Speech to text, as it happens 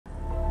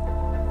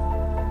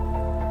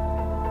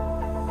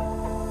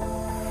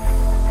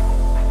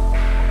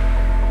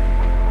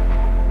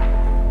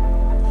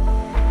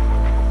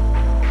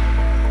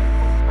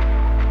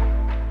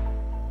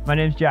My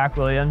name's Jack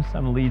Williams.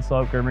 I'm a lead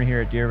slope groomer here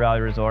at Deer Valley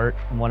Resort,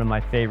 and one of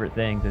my favorite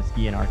things is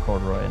skiing our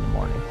corduroy in the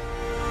mornings.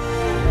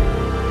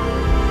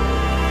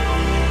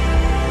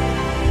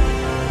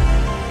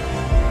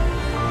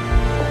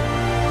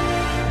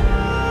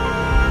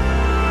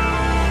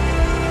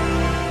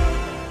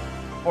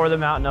 Before the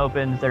mountain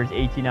opens, there's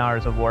 18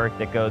 hours of work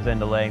that goes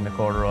into laying the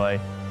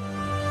corduroy.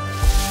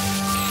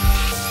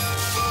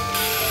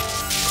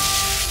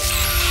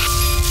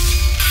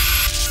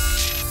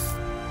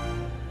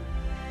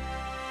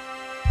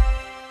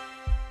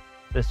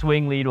 The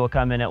swing lead will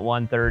come in at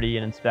 1:30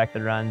 and inspect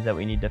the runs that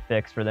we need to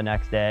fix for the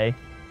next day.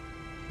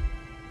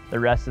 The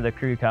rest of the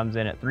crew comes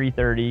in at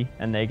 3:30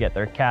 and they get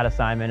their cat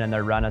assignment and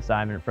their run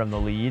assignment from the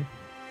lead.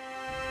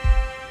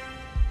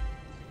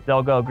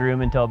 They'll go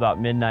groom until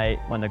about midnight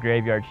when the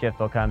graveyard shift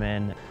will come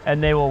in,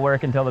 and they will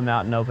work until the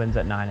mountain opens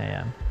at 9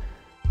 a.m.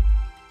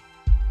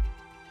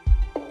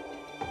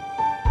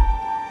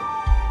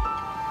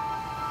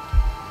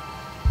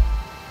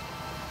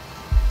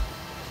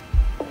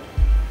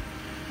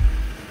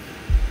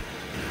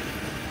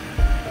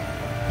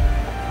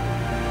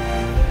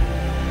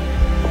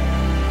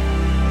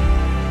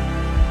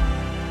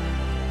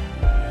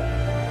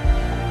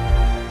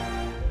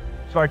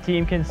 So our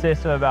team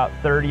consists of about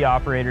 30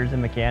 operators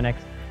and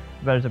mechanics.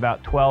 There's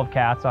about 12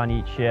 cats on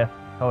each shift,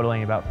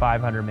 totaling about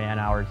 500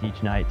 man-hours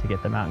each night to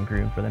get the mountain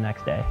groomed for the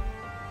next day.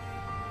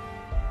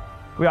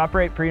 We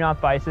operate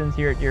pre-knot bisons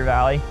here at Deer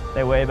Valley.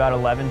 They weigh about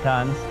 11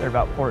 tons. They're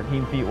about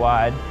 14 feet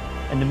wide.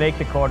 And to make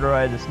the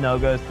corduroy, the snow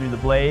goes through the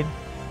blade,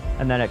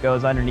 and then it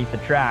goes underneath the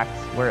tracks,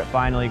 where it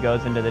finally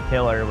goes into the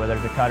tiller, where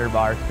there's a cutter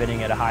bar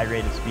spinning at a high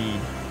rate of speed,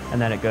 and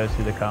then it goes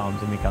through the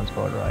combs and becomes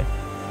corduroy.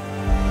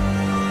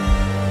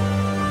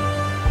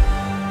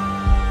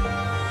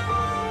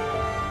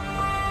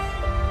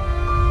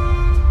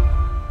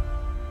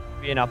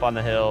 Being up on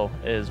the hill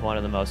is one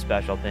of the most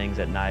special things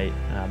at night.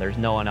 There's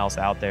no one else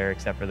out there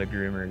except for the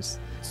groomers.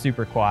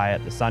 Super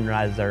quiet. The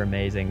sunrises are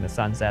amazing. The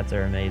sunsets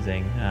are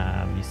amazing.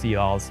 You see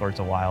all sorts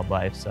of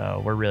wildlife.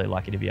 So we're really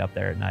lucky to be up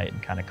there at night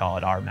and kind of call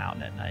it our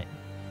mountain at night.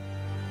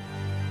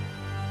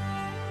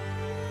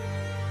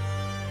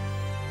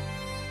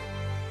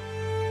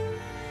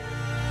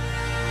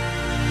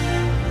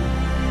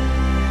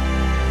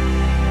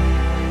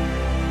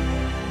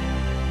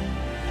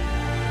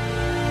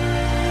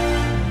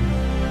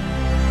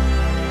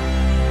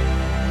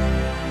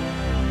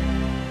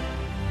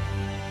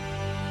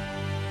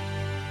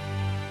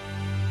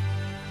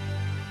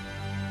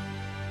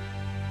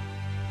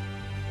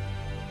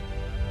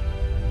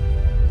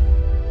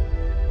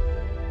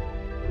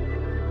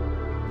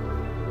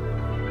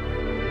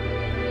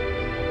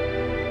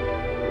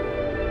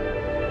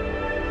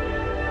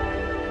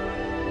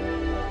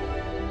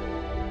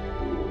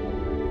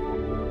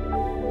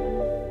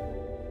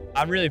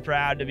 I'm really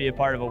proud to be a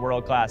part of a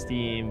world-class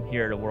team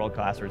here at a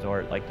world-class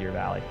resort like Deer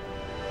Valley.